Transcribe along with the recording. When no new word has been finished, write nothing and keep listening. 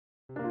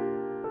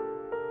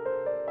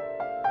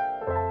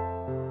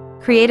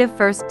Creative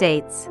first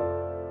dates.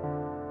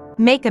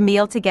 Make a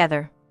meal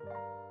together.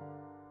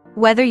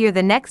 Whether you're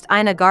the next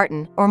Ina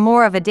Garten or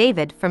more of a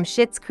David from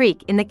Schitt's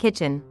Creek in the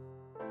kitchen,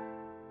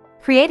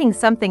 creating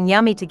something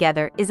yummy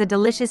together is a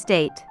delicious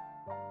date.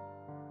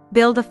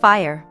 Build a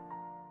fire.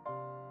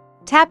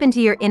 Tap into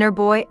your inner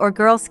boy or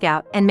Girl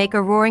Scout and make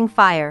a roaring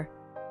fire,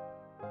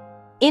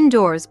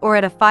 indoors or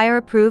at a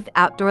fire-approved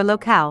outdoor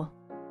locale.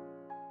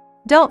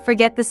 Don't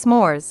forget the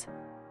s'mores.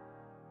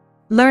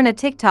 Learn a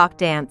TikTok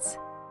dance.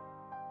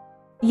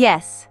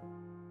 Yes.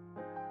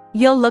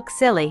 You'll look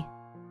silly.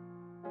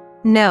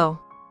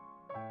 No.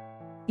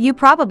 You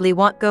probably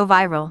won't go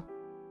viral.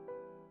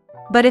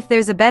 But if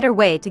there's a better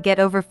way to get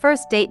over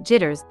first date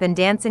jitters than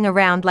dancing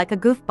around like a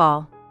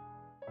goofball,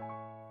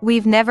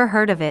 we've never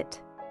heard of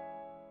it.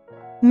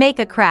 Make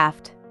a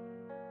craft.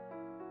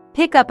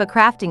 Pick up a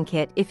crafting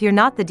kit if you're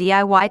not the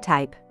DIY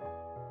type.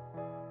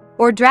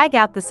 Or drag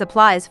out the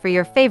supplies for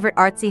your favorite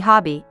artsy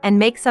hobby and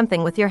make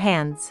something with your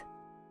hands.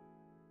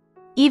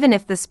 Even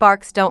if the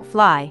sparks don't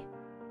fly,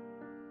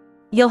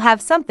 you'll have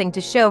something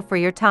to show for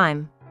your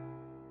time.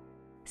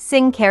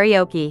 Sing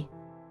karaoke.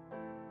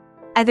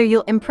 Either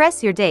you'll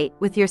impress your date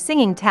with your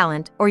singing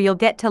talent or you'll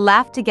get to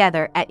laugh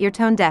together at your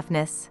tone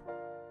deafness.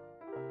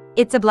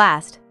 It's a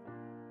blast.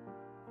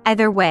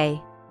 Either way.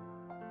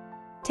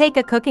 Take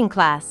a cooking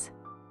class.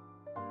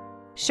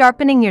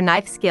 Sharpening your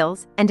knife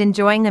skills and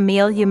enjoying a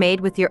meal you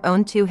made with your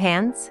own two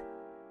hands?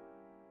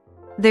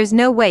 There's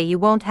no way you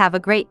won't have a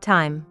great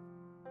time.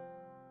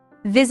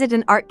 Visit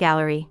an art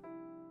gallery.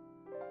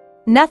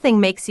 Nothing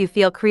makes you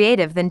feel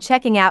creative than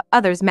checking out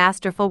others'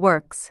 masterful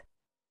works.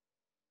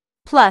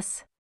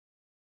 Plus,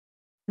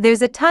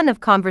 there's a ton of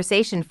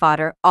conversation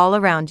fodder all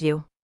around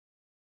you.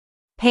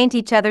 Paint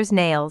each other's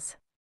nails.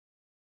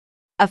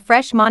 A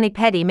fresh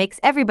mani-pedi makes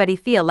everybody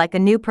feel like a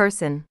new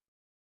person,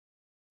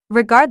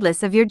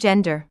 regardless of your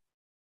gender.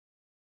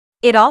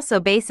 It also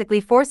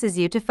basically forces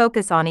you to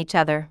focus on each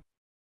other.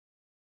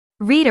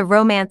 Read a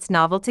romance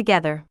novel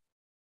together.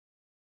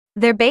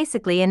 They're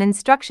basically an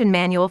instruction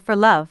manual for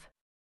love.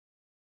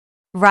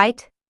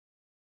 Right?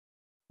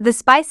 The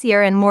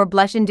spicier and more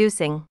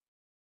blush-inducing,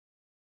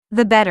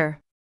 the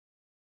better.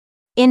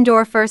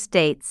 Indoor first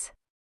dates.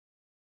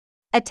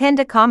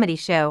 Attend a comedy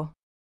show.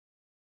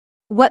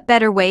 What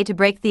better way to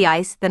break the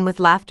ice than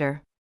with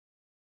laughter?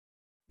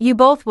 You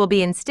both will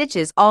be in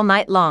stitches all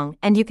night long,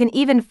 and you can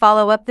even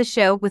follow up the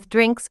show with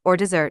drinks or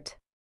dessert.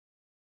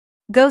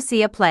 Go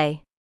see a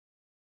play.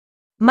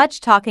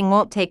 Much talking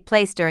won't take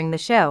place during the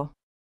show,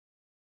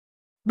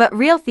 but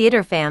real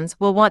theater fans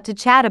will want to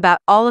chat about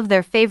all of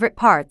their favorite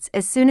parts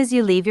as soon as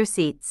you leave your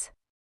seats.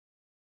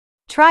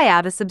 Try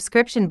out a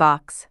subscription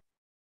box.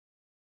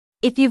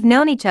 If you've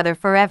known each other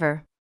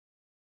forever,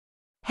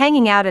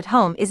 hanging out at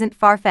home isn't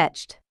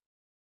far-fetched.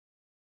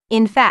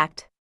 In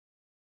fact,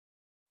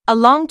 a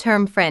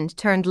long-term friend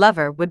turned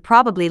lover would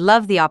probably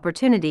love the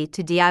opportunity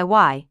to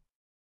DIY.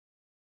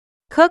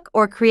 Cook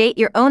or create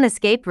your own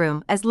escape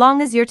room as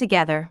long as you're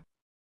together.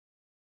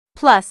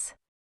 Plus,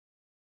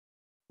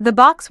 the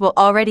box will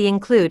already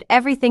include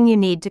everything you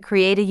need to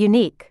create a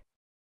unique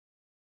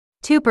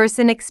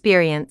two-person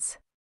experience.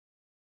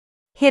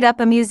 Hit up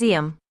a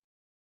museum,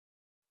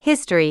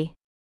 history,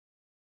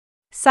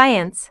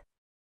 science,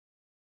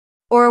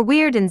 or a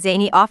weird and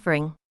zany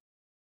offering.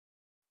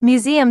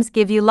 Museums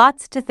give you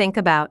lots to think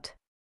about.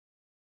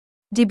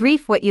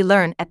 Debrief what you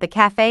learn at the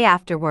cafe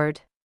afterward.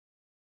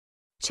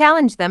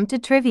 Challenge them to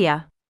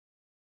trivia.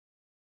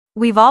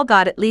 We've all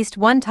got at least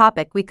one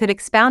topic we could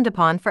expound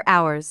upon for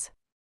hours.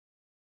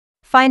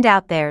 Find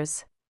out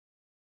theirs.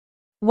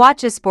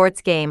 Watch a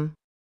sports game.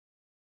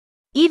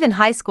 Even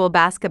high school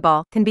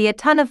basketball can be a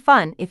ton of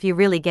fun if you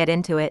really get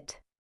into it.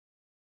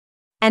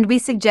 And we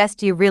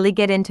suggest you really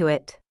get into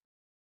it.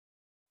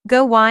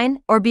 Go wine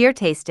or beer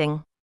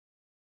tasting.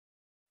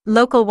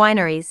 Local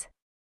wineries,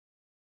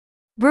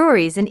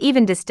 breweries, and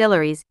even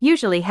distilleries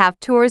usually have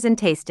tours and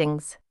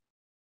tastings.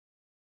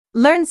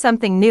 Learn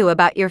something new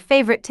about your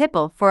favorite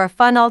tipple for a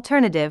fun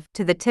alternative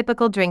to the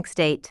typical drink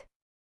date.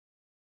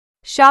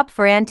 Shop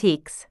for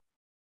antiques.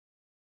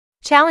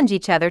 Challenge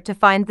each other to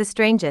find the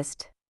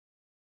strangest,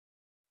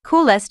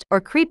 coolest, or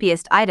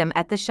creepiest item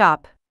at the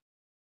shop.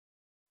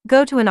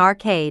 Go to an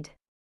arcade.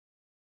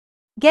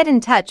 Get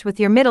in touch with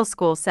your middle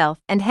school self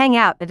and hang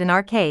out at an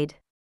arcade.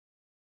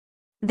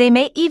 They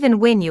may even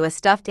win you a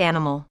stuffed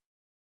animal.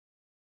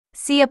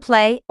 See a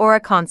play or a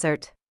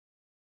concert.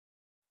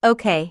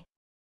 Okay.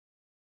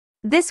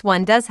 This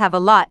one does have a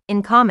lot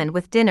in common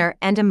with dinner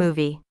and a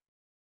movie.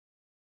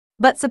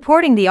 But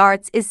supporting the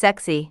arts is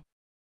sexy.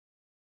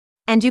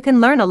 And you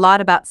can learn a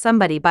lot about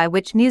somebody by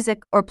which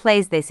music or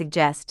plays they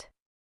suggest.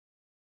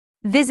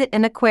 Visit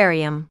an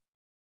aquarium.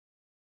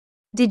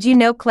 Did you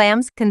know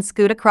clams can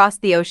scoot across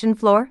the ocean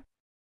floor?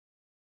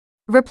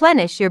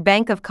 Replenish your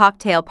bank of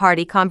cocktail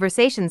party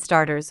conversation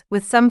starters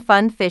with some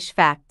fun fish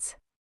facts.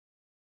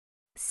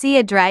 See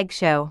a drag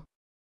show.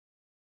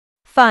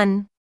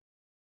 Fun,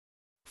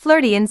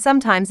 flirty, and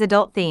sometimes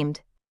adult-themed.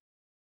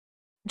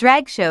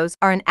 Drag shows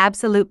are an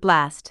absolute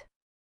blast.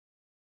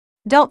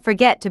 Don't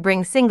forget to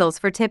bring singles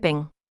for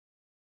tipping.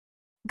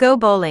 Go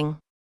bowling.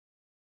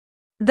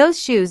 Those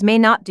shoes may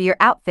not do your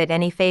outfit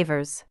any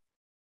favors.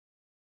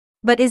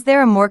 But is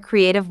there a more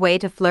creative way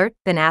to flirt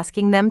than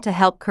asking them to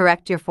help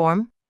correct your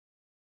form?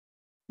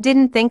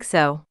 Didn't think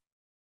so.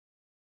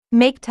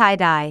 Make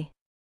tie-dye.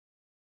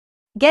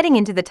 Getting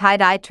into the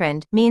tie-dye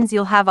trend means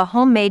you'll have a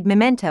homemade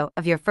memento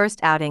of your first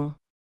outing.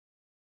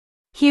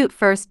 Cute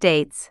first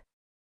dates.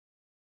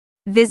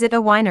 Visit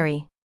a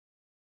winery.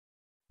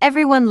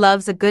 Everyone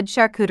loves a good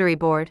charcuterie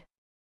board.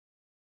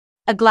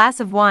 A glass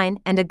of wine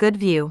and a good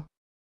view.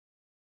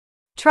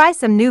 Try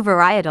some new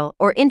varietal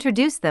or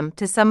introduce them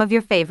to some of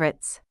your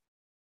favorites.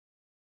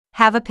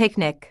 Have a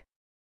picnic.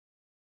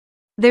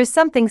 There's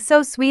something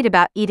so sweet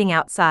about eating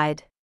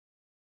outside.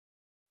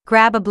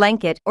 Grab a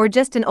blanket or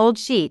just an old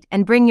sheet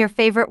and bring your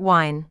favorite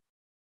wine,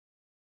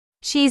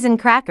 cheese and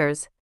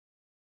crackers.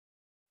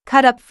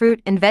 Cut up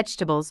fruit and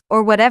vegetables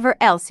or whatever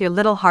else your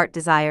little heart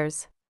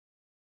desires.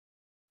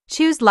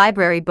 Choose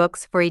library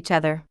books for each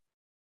other.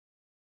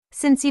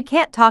 Since you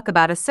can't talk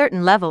about a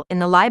certain level in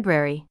the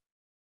library,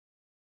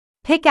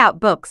 pick out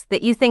books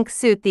that you think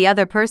suit the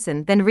other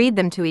person, then read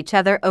them to each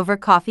other over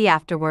coffee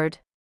afterward.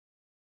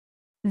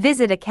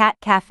 Visit a cat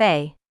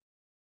cafe.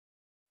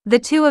 The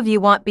two of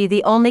you won't be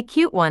the only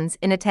cute ones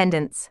in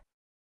attendance.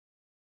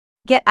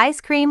 Get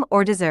ice cream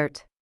or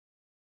dessert.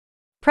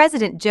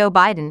 President Joe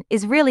Biden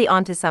is really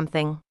onto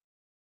something.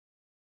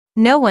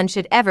 No one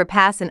should ever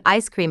pass an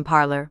ice cream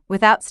parlor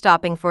without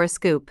stopping for a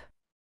scoop.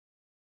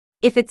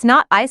 If it's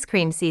not ice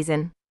cream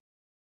season,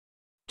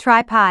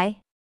 try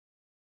pie,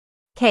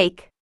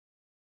 cake,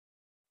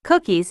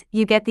 cookies,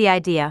 you get the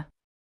idea.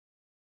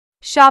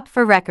 Shop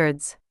for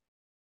records.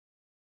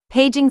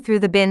 Paging through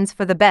the bins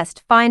for the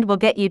best find will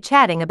get you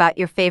chatting about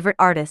your favorite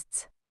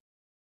artists.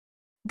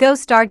 Go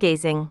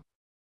stargazing.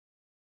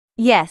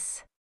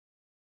 Yes.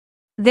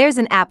 There's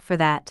an app for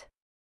that.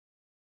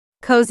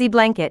 Cozy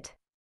blanket.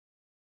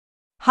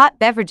 Hot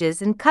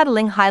beverages and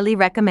cuddling highly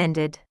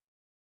recommended.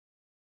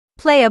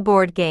 Play a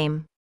board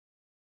game.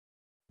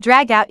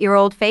 Drag out your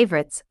old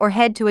favorites or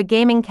head to a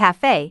gaming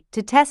cafe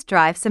to test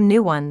drive some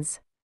new ones.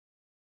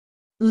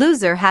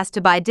 Loser has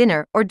to buy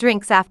dinner or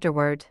drinks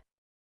afterward.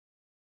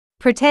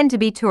 Pretend to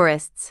be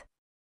tourists.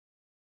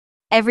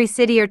 Every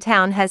city or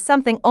town has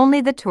something only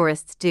the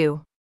tourists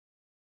do.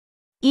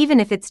 Even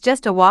if it's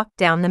just a walk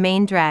down the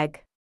main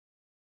drag.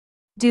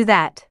 Do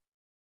that.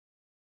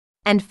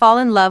 And fall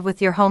in love with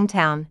your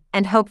hometown,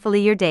 and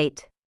hopefully your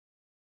date.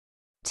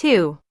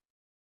 2.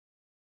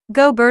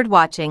 Go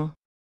birdwatching.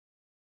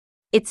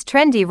 It's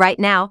trendy right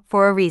now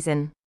for a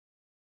reason.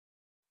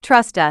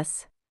 Trust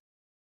us.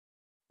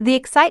 The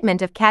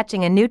excitement of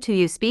catching a new to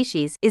you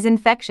species is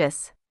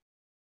infectious.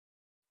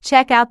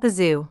 Check out the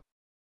zoo.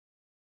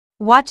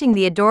 Watching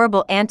the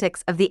adorable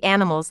antics of the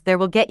animals there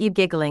will get you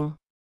giggling.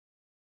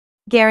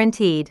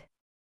 Guaranteed.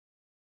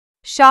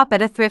 Shop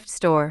at a thrift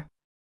store.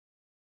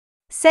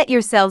 Set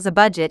yourselves a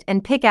budget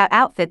and pick out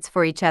outfits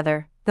for each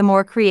other, the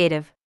more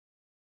creative,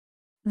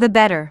 the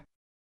better.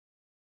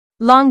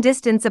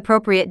 Long-distance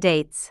appropriate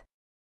dates.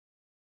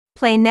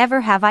 Play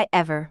Never Have I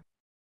Ever.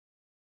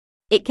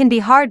 It can be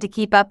hard to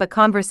keep up a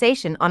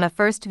conversation on a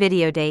first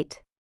video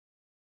date.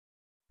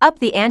 Up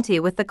the ante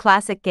with the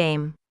classic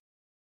game.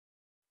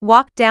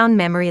 Walk down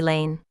memory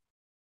lane.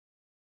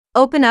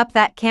 Open up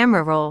that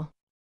camera roll.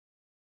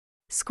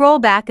 Scroll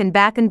back and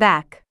back and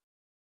back.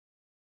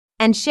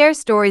 And share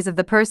stories of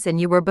the person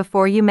you were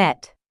before you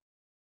met.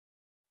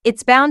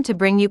 It's bound to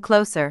bring you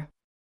closer.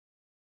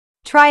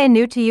 Try a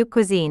new to you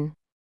cuisine.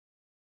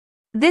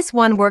 This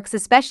one works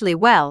especially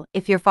well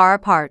if you're far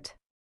apart.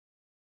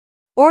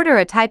 Order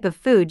a type of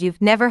food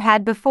you've never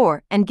had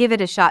before and give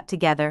it a shot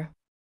together.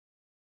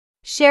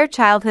 Share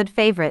childhood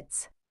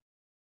favorites.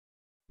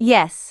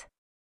 Yes.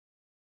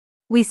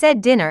 We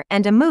said dinner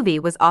and a movie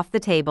was off the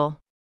table.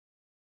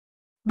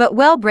 But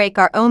we'll break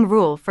our own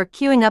rule for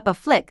queuing up a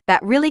flick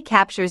that really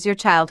captures your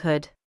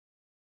childhood.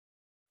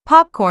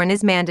 Popcorn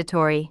is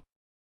mandatory.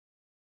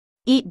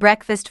 Eat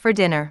breakfast for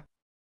dinner.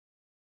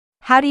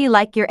 How do you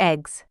like your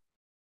eggs?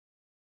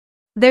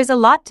 There's a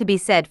lot to be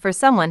said for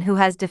someone who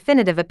has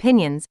definitive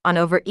opinions on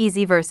over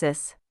easy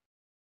versus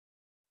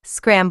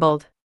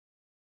scrambled.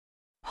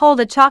 Hold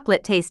a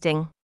chocolate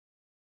tasting.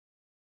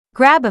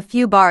 Grab a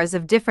few bars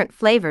of different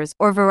flavors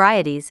or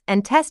varieties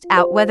and test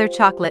out whether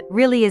chocolate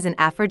really is an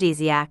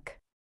aphrodisiac.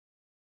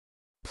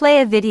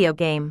 Play a video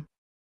game.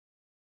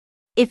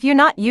 If you're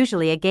not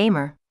usually a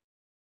gamer,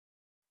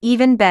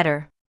 even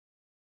better.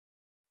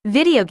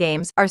 Video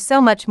games are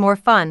so much more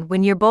fun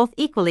when you're both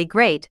equally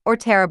great or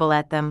terrible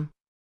at them.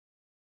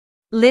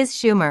 Liz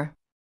Schumer.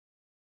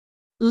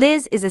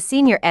 Liz is a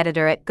senior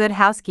editor at Good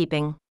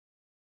Housekeeping,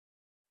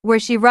 where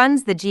she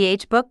runs the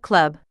GH Book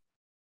Club,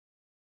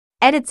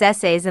 edits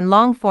essays and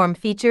long-form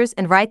features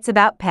and writes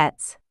about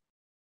pets,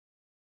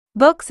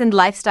 books and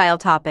lifestyle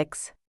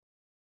topics.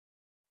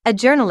 A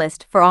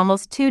journalist for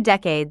almost 2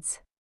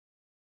 decades.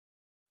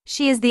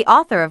 She is the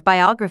author of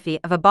Biography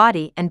of a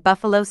Body and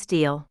Buffalo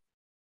Steel.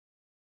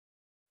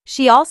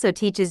 She also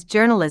teaches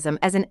journalism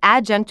as an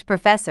adjunct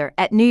professor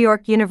at New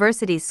York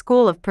University's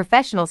School of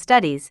Professional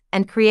Studies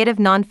and Creative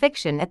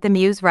Nonfiction at the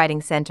Muse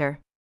Writing Center,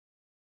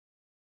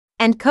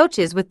 and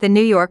coaches with the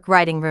New York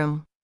Writing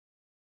Room.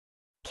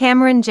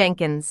 Cameron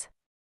Jenkins.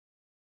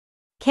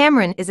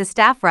 Cameron is a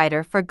staff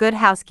writer for Good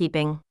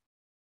Housekeeping,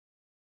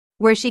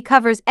 where she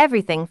covers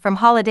everything from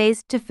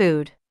holidays to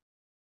food.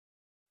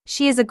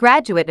 She is a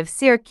graduate of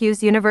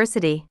Syracuse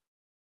University,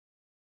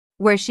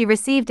 where she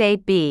received a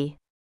B.A.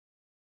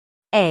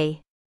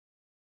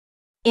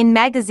 in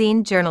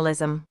magazine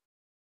journalism.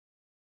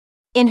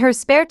 In her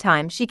spare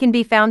time, she can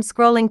be found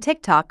scrolling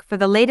TikTok for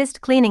the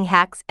latest cleaning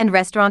hacks and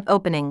restaurant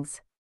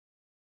openings,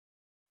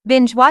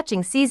 binge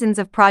watching seasons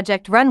of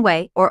Project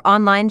Runway, or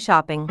online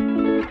shopping.